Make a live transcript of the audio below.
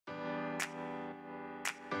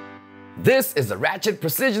This is the Ratchet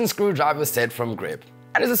Precision Screwdriver Set from Grip,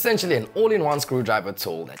 and is essentially an all-in-one screwdriver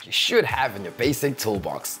tool that you should have in your basic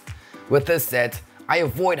toolbox. With this set, I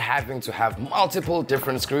avoid having to have multiple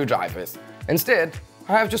different screwdrivers. Instead,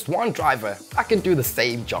 I have just one driver that can do the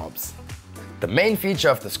same jobs. The main feature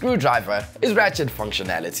of the screwdriver is ratchet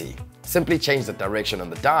functionality. Simply change the direction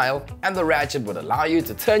on the dial and the ratchet would allow you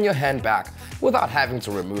to turn your hand back without having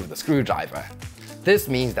to remove the screwdriver. This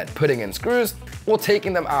means that putting in screws or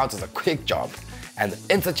taking them out is a quick job, and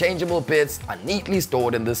the interchangeable bits are neatly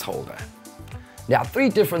stored in this holder. There are 3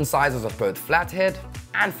 different sizes of both flathead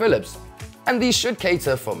and Phillips, and these should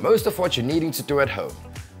cater for most of what you're needing to do at home.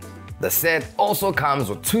 The set also comes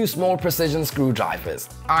with 2 small precision screwdrivers,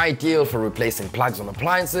 ideal for replacing plugs on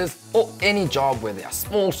appliances or any job where there are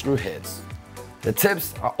small screw heads. The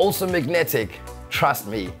tips are also magnetic. Trust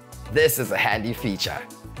me, this is a handy feature.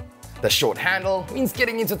 The short handle means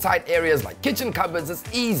getting into tight areas like kitchen cupboards is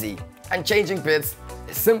easy, and changing bits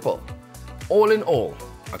is simple. All in all,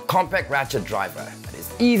 a compact ratchet driver that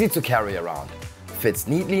is easy to carry around, fits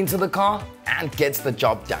neatly into the car and gets the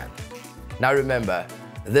job done. Now remember,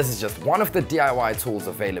 this is just one of the DIY tools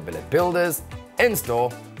available at builders,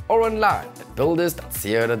 in-store or online at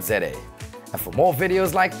builders.co.za. And for more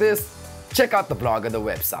videos like this, check out the blog or the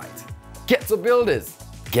website. Get to builders,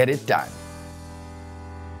 get it done.